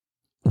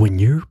When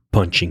you're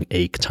punching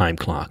a time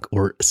clock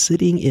or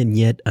sitting in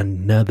yet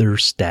another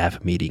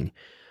staff meeting,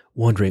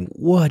 wondering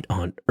what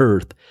on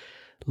earth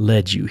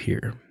led you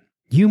here,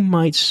 you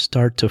might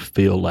start to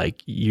feel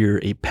like you're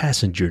a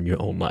passenger in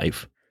your own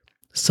life.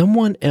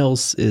 Someone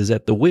else is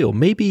at the wheel.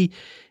 Maybe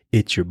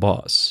it's your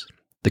boss,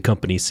 the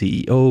company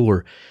CEO,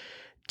 or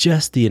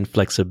just the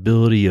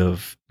inflexibility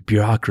of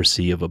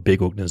bureaucracy of a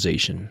big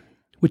organization.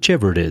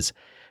 Whichever it is,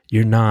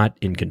 you're not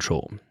in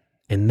control.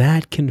 And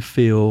that can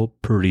feel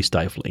pretty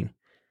stifling.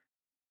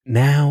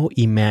 Now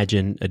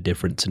imagine a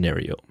different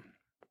scenario.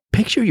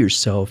 Picture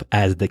yourself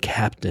as the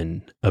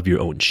captain of your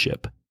own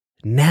ship,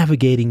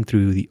 navigating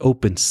through the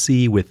open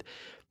sea with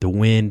the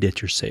wind at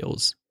your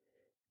sails.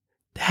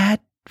 That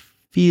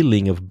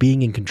feeling of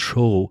being in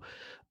control,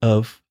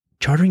 of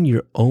charting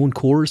your own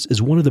course,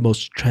 is one of the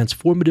most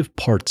transformative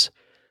parts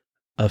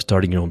of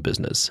starting your own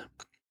business.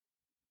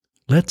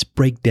 Let's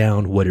break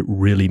down what it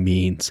really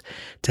means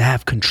to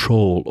have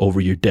control over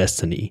your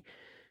destiny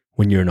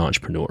when you're an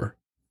entrepreneur.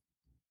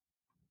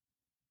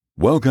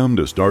 Welcome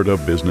to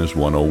Startup Business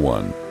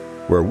 101,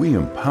 where we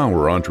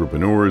empower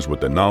entrepreneurs with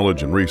the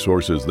knowledge and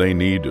resources they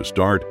need to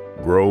start,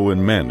 grow,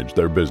 and manage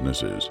their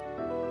businesses.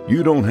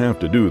 You don't have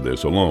to do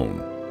this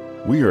alone.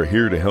 We are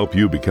here to help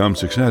you become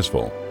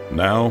successful.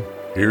 Now,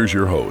 here's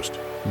your host,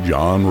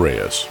 John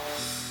Reyes.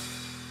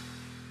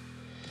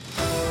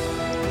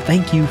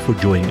 Thank you for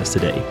joining us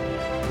today.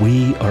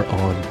 We are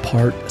on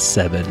part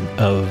 7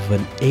 of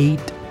an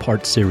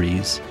 8-part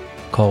series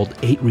called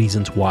 8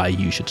 Reasons Why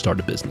You Should Start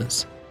a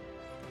Business.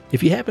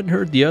 If you haven't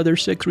heard the other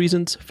 6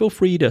 reasons, feel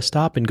free to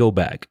stop and go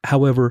back.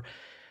 However,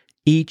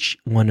 each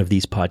one of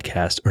these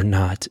podcasts are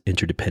not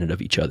interdependent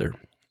of each other.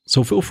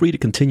 So feel free to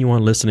continue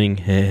on listening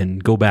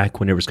and go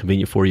back whenever it's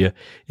convenient for you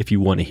if you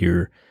want to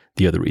hear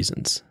the other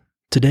reasons.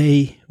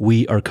 Today,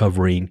 we are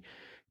covering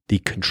the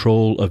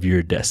control of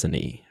your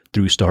destiny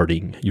through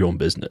starting your own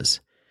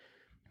business.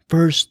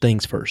 First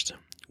things first,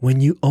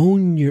 when you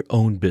own your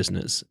own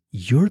business,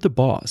 you're the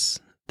boss.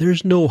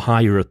 There's no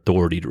higher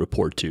authority to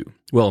report to.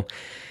 Well,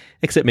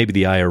 except maybe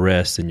the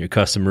IRS and your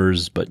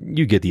customers, but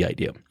you get the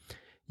idea.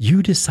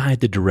 You decide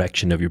the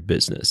direction of your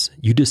business.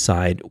 You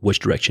decide which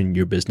direction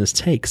your business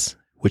takes,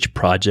 which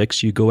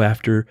projects you go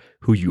after,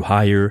 who you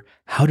hire,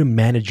 how to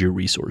manage your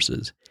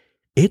resources.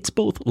 It's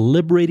both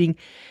liberating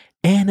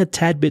and a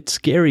tad bit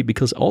scary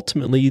because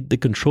ultimately the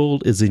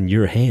control is in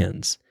your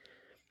hands.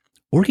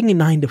 Working a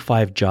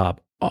 9-to-5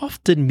 job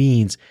often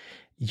means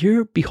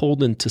you're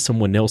beholden to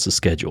someone else's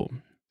schedule.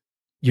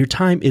 Your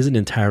time isn't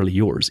entirely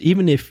yours,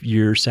 even if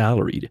you're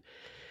salaried.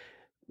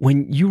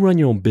 When you run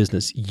your own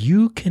business,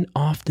 you can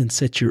often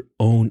set your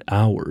own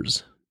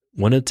hours.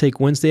 Want to take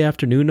Wednesday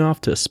afternoon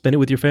off to spend it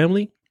with your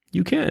family?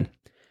 You can.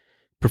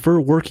 Prefer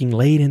working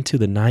late into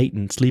the night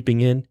and sleeping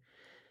in?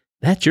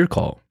 That's your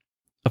call.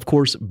 Of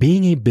course,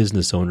 being a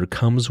business owner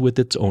comes with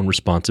its own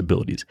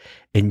responsibilities,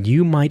 and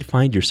you might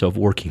find yourself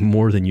working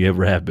more than you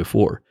ever have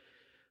before.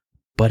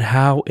 But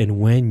how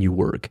and when you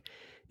work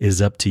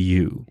is up to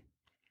you.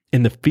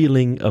 And the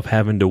feeling of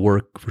having to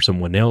work for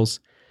someone else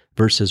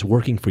versus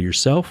working for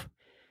yourself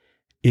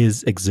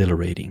is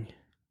exhilarating.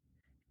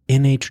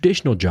 In a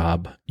traditional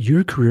job,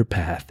 your career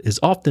path is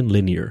often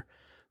linear,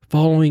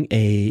 following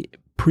a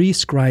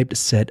prescribed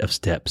set of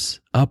steps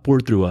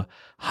upward through a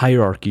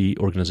hierarchy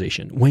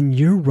organization. When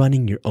you're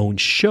running your own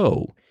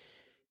show,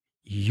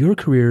 your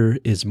career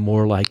is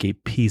more like a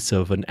piece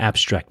of an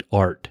abstract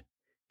art,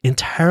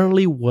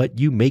 entirely what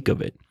you make of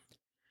it.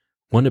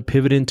 Want to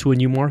pivot into a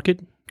new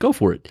market? Go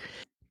for it.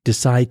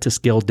 Decide to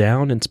scale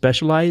down and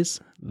specialize?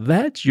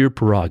 That's your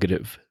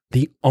prerogative.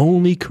 The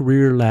only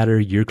career ladder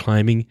you're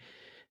climbing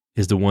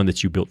is the one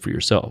that you built for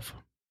yourself.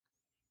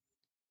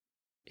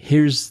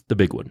 Here's the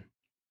big one.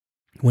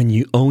 When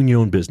you own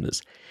your own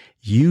business,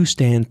 you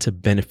stand to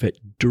benefit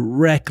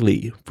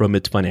directly from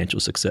its financial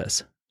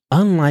success.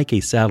 Unlike a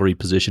salary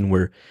position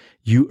where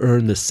you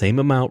earn the same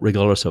amount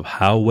regardless of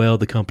how well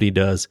the company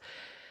does,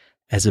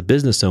 as a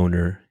business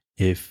owner,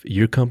 if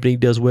your company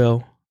does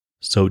well,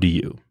 so do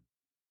you.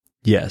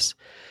 Yes,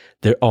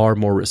 there are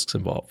more risks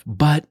involved,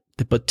 but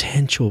the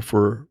potential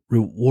for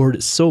reward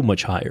is so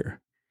much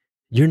higher.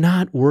 You're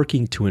not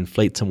working to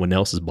inflate someone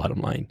else's bottom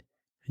line.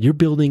 You're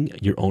building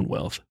your own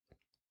wealth.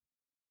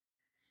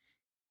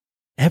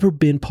 Ever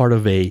been part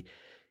of a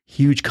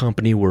huge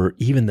company where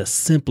even the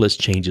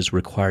simplest changes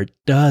require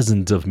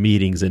dozens of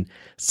meetings and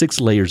 6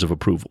 layers of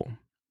approval?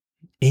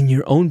 In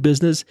your own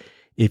business,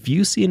 if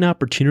you see an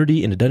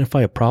opportunity and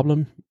identify a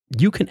problem,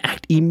 you can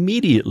act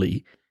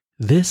immediately.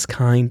 This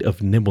kind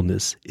of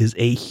nimbleness is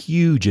a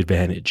huge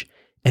advantage,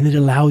 and it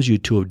allows you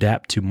to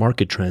adapt to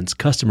market trends,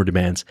 customer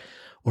demands,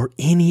 or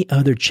any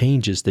other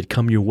changes that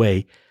come your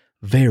way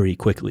very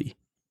quickly.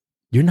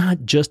 You're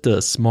not just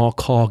a small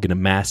cog in a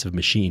massive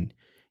machine.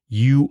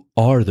 You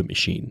are the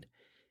machine,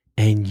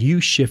 and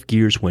you shift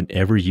gears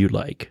whenever you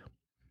like.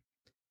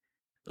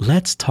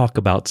 Let's talk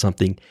about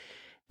something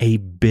a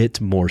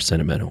bit more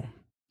sentimental,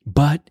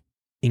 but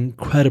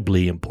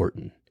incredibly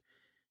important,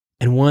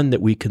 and one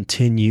that we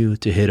continue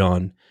to hit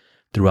on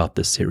throughout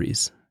this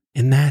series,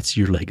 and that's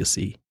your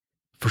legacy.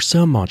 For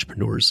some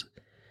entrepreneurs,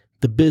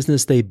 The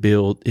business they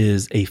build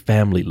is a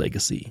family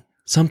legacy,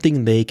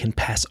 something they can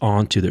pass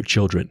on to their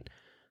children.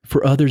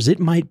 For others, it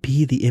might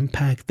be the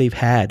impact they've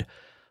had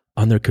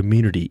on their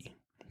community,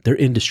 their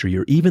industry,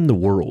 or even the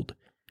world.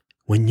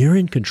 When you're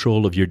in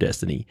control of your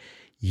destiny,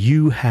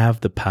 you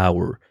have the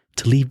power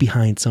to leave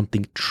behind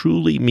something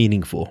truly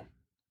meaningful.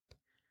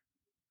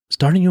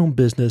 Starting your own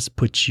business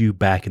puts you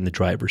back in the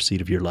driver's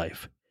seat of your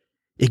life.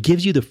 It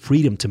gives you the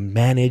freedom to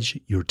manage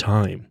your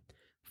time,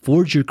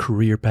 forge your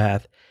career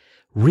path,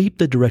 reap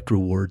the direct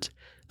rewards,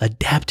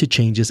 adapt to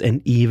changes,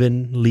 and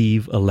even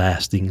leave a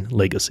lasting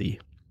legacy.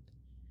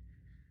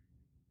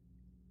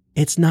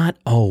 It's not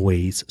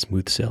always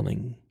smooth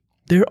sailing.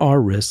 There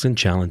are risks and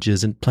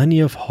challenges and plenty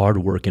of hard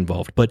work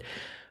involved, but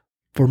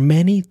for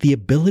many, the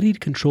ability to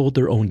control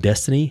their own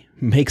destiny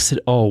makes it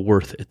all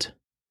worth it.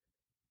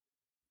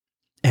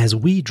 As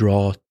we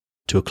draw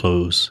to a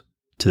close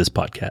to this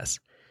podcast,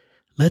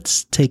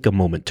 let's take a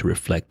moment to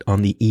reflect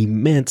on the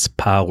immense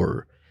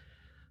power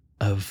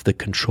of the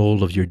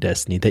control of your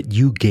destiny that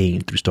you gain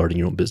through starting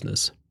your own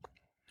business.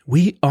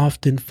 We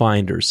often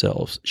find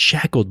ourselves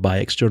shackled by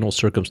external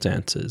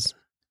circumstances,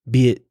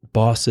 be it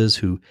bosses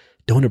who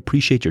don't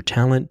appreciate your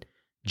talent,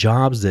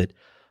 jobs that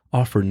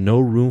offer no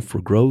room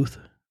for growth,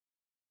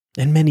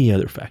 and many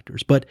other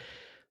factors. But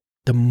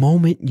the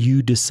moment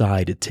you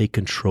decide to take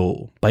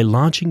control by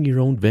launching your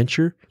own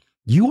venture,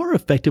 you are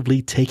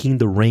effectively taking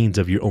the reins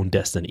of your own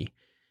destiny.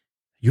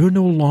 You're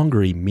no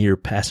longer a mere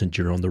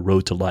passenger on the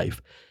road to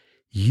life.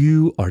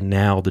 You are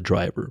now the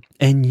driver,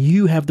 and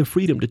you have the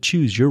freedom to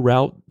choose your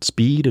route,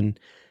 speed, and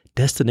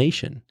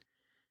destination.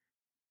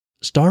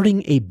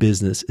 Starting a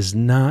business is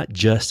not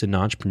just an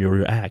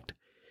entrepreneurial act.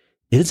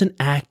 It is an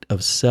act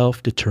of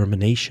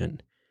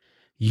self-determination.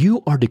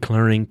 You are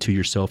declaring to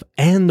yourself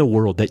and the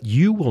world that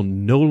you will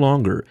no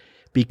longer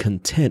be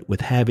content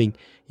with having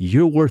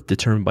your worth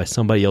determined by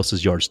somebody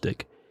else's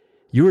yardstick.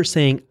 You are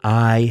saying,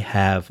 I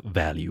have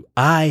value.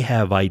 I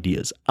have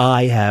ideas.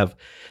 I have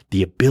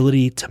the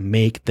ability to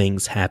make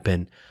things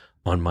happen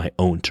on my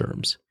own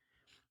terms.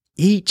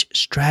 Each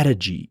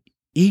strategy,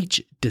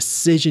 each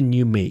decision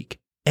you make,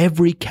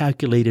 every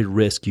calculated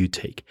risk you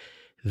take,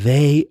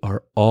 they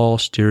are all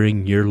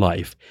steering your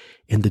life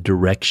in the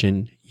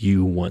direction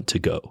you want to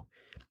go.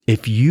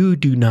 If you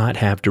do not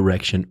have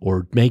direction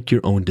or make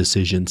your own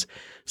decisions,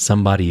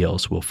 somebody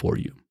else will for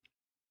you.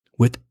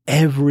 With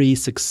every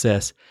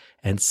success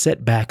and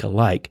setback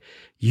alike,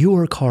 you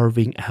are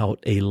carving out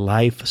a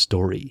life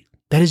story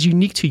that is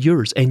unique to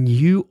yours, and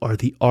you are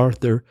the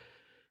author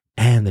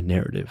and the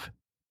narrative.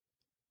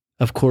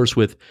 Of course,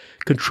 with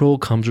control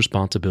comes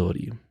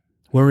responsibility,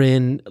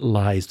 wherein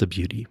lies the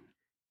beauty.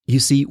 You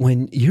see,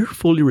 when you're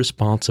fully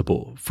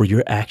responsible for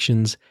your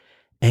actions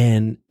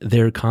and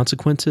their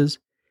consequences,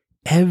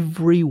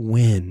 every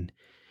win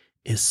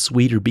is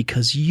sweeter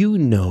because you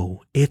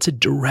know it's a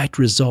direct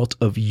result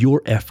of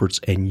your efforts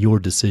and your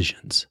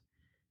decisions.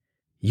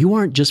 You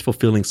aren't just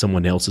fulfilling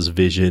someone else's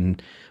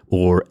vision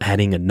or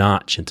adding a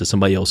notch into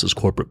somebody else's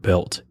corporate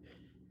belt.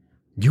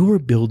 You are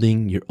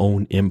building your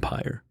own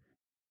empire.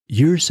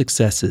 Your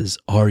successes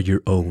are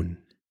your own,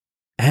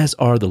 as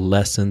are the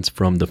lessons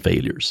from the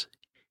failures.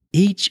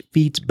 Each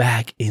feeds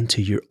back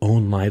into your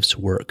own life's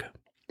work,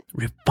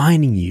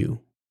 refining you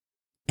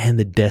and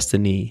the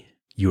destiny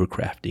you're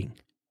crafting.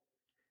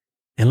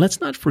 And let's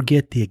not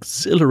forget the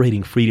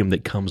exhilarating freedom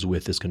that comes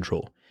with this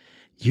control.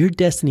 Your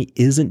destiny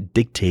isn't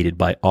dictated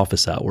by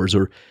office hours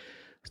or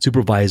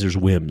supervisors'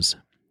 whims.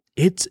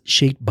 It's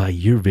shaped by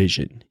your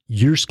vision,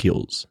 your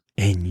skills,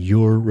 and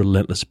your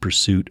relentless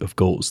pursuit of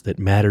goals that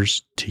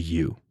matters to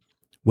you.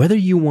 Whether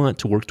you want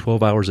to work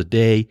 12 hours a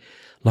day,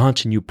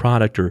 launch a new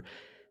product, or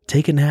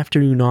take an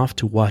afternoon off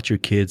to watch your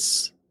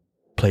kids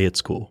play at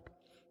school,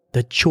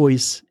 the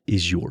choice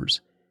is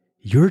yours.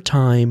 Your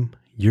time,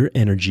 your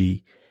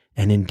energy,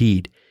 and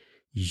indeed,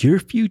 your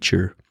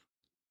future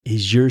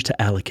is yours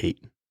to allocate.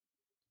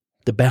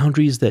 The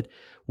boundaries that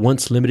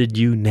once limited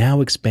you now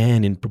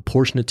expand in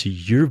proportionate to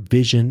your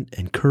vision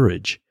and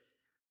courage.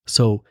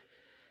 So,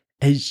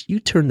 as you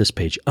turn this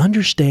page,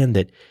 understand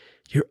that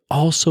you're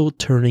also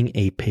turning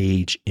a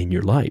page in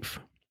your life.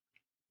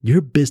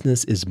 Your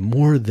business is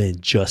more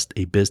than just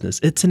a business.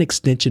 It's an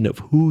extension of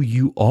who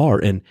you are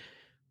and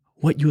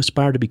what you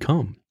aspire to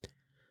become.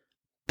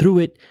 Through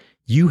it,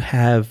 you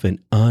have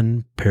an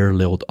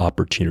unparalleled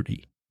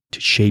opportunity to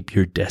shape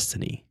your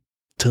destiny,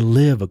 to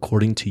live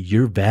according to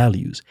your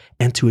values,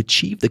 and to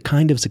achieve the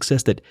kind of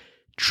success that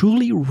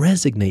truly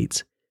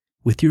resonates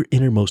with your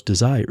innermost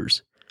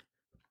desires.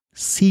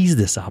 Seize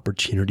this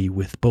opportunity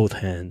with both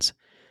hands.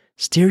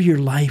 Steer your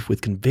life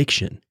with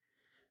conviction.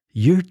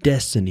 Your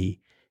destiny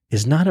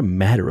is not a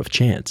matter of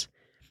chance.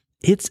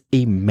 It's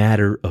a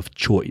matter of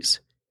choice.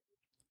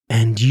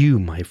 And you,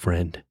 my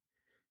friend,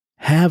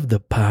 have the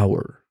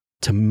power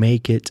to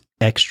make it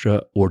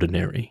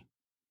extraordinary.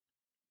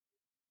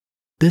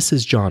 This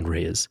is John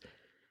Reyes,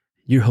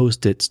 your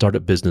host at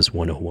Startup Business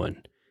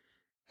 101.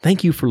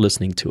 Thank you for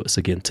listening to us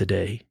again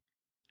today.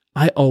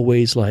 I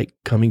always like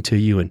coming to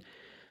you and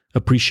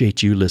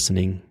appreciate you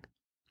listening.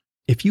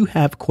 If you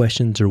have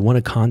questions or want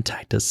to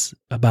contact us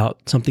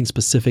about something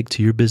specific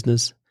to your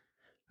business,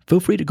 feel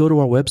free to go to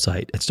our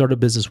website at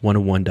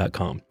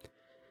startupbusiness101.com.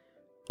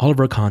 All of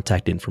our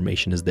contact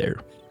information is there.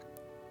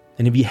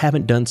 And if you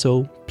haven't done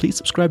so, please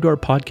subscribe to our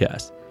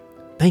podcast.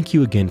 Thank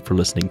you again for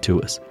listening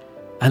to us.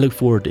 I look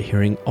forward to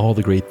hearing all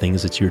the great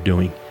things that you're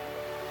doing,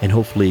 and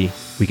hopefully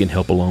we can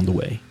help along the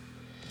way.